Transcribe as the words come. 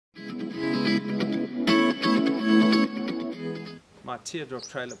My Teardrop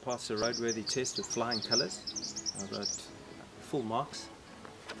trailer passed the roadworthy test with flying colours. I got full marks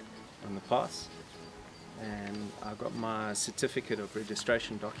on the pass, and I got my certificate of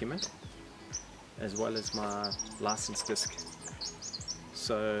registration document as well as my license disc.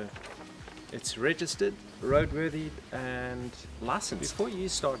 So it's registered, roadworthy and licensed. Before you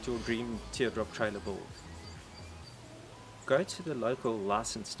start your dream teardrop trailer build, go to the local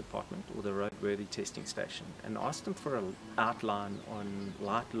license department or the roadworthy testing station and ask them for an outline on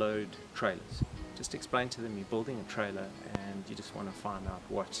light load trailers. Just explain to them you're building a trailer and you just want to find out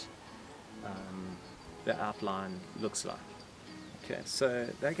what the outline looks like. Okay, so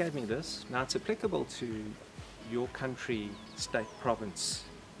they gave me this. Now it's applicable to your country, state, province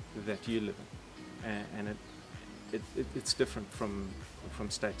that you live in, and it's different from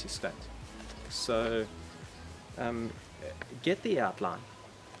state to state. So get the outline,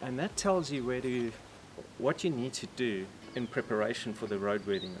 and that tells you what you need to do in preparation for the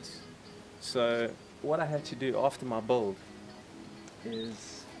roadworthiness. So what I had to do after my build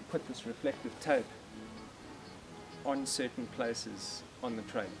is put this reflective tape on certain places on the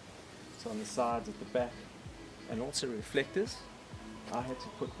trailer. So on the sides, at the back, and also reflectors. I had to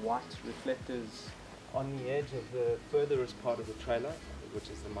put white reflectors on the edge of the furthest part of the trailer, which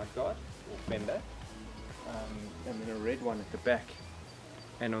is the mudguard or fender, and then a red one at the back.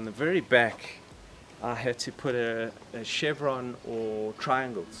 And on the very back, I had to put a chevron or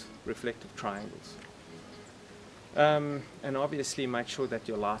triangles, reflective triangles. And obviously make sure that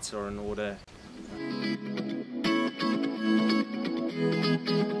your lights are in order.